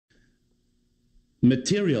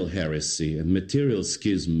Material heresy and material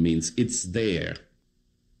schism means it's there,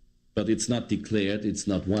 but it's not declared, it's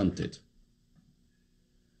not wanted.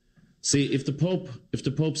 See, if the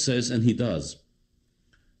Pope says, and he does,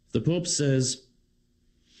 the Pope says,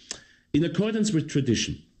 in accordance with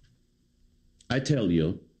tradition, I tell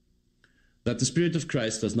you that the Spirit of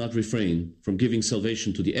Christ does not refrain from giving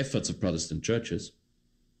salvation to the efforts of Protestant churches.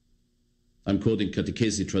 I'm quoting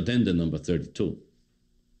Catechesi Tradenda number 32.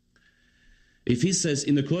 If he says,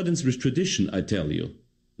 in accordance with tradition, I tell you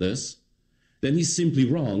this, then he's simply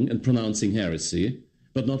wrong and pronouncing heresy,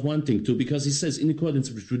 but not wanting to, because he says, in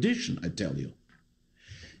accordance with tradition, I tell you.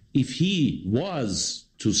 If he was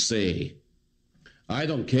to say, I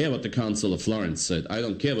don't care what the Council of Florence said, I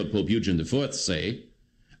don't care what Pope Eugene IV say,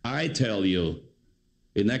 I tell you,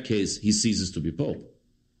 in that case, he ceases to be Pope.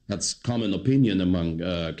 That's common opinion among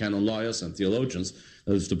canon lawyers and theologians,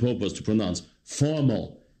 that if the Pope was to pronounce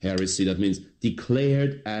formal heresy, that means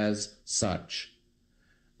declared as such,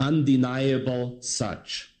 undeniable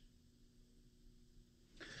such.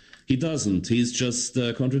 He doesn't. He's just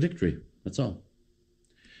contradictory. That's all.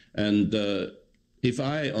 And if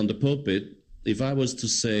I, on the pulpit, if I was to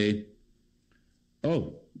say,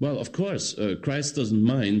 oh, well, of course, Christ doesn't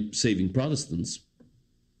mind saving Protestants,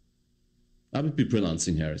 I would be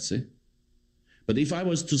pronouncing heresy. But if I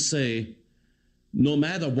was to say, no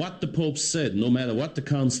matter what the Pope said, no matter what the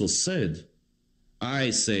Council said, I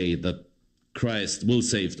say that Christ will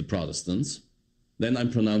save the Protestants, then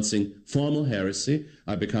I'm pronouncing formal heresy.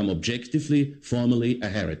 I become objectively, formally a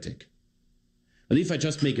heretic. And if I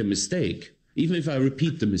just make a mistake, even if I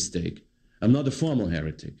repeat the mistake, I'm not a formal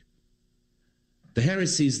heretic. The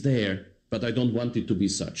heresy is there, but I don't want it to be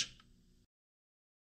such.